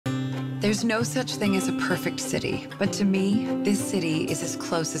There's no such thing as a perfect city, but to me, this city is as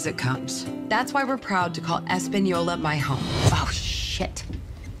close as it comes. That's why we're proud to call Espanola my home. Oh, shit.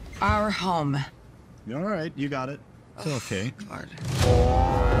 Our home. All right, you got it. It's okay. Lord.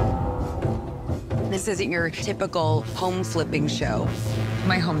 This isn't your typical home flipping show.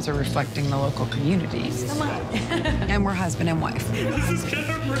 My homes are reflecting the local communities. Come on. And we're husband and wife. This is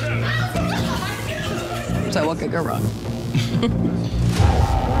gonna rip. So what could go wrong?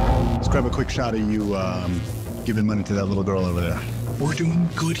 Let's grab a quick shot of you giving money to that little girl over there. We're doing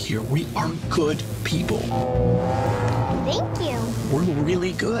good here. We are good people. Thank you. We're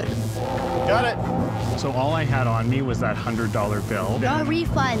really good. Got it. So all I had on me was that $100 bill. No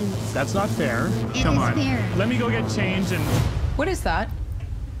refunds. That's not fair. It Come is on. fair. Let me go get change and... What is that?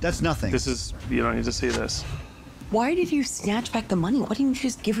 That's nothing. This is... You don't need to see this. Why did you snatch back the money? Why didn't you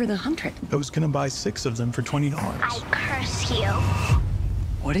just give her the 100? I was gonna buy 6 of them for $20. I curse you.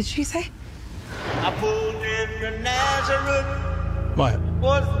 What did she say? I pulled in your Nazareth. What?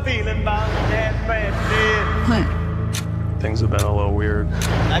 Was feeling about that bad day. What? Things have been a little weird.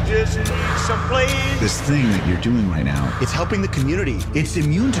 I just need some place This thing that you're doing right now, it's helping the community. It's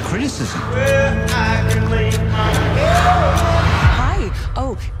immune to criticism. where I can lay my head. Hi.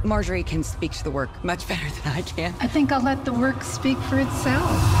 Oh, Marjorie can speak to the work much better than I can. I think I'll let the work speak for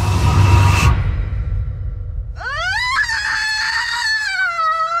itself.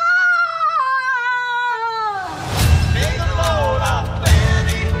 Take a load off,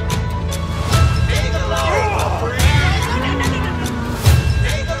 Benny. Take a load off,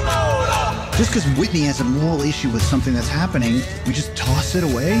 Take a load off. Just because Whitney has a moral issue with something that's happening, we just toss it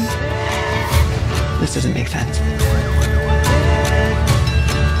away? This doesn't make sense.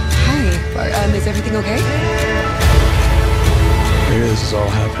 Hi. Is everything okay? Maybe this is all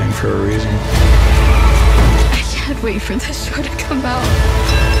happening for a reason. I can't wait for this show to come out.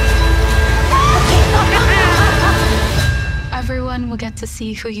 Everyone will get to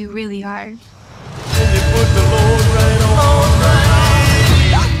see who you really are. You put the load right on.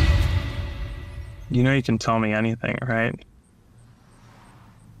 You know you can tell me anything, right?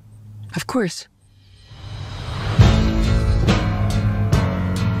 Of course.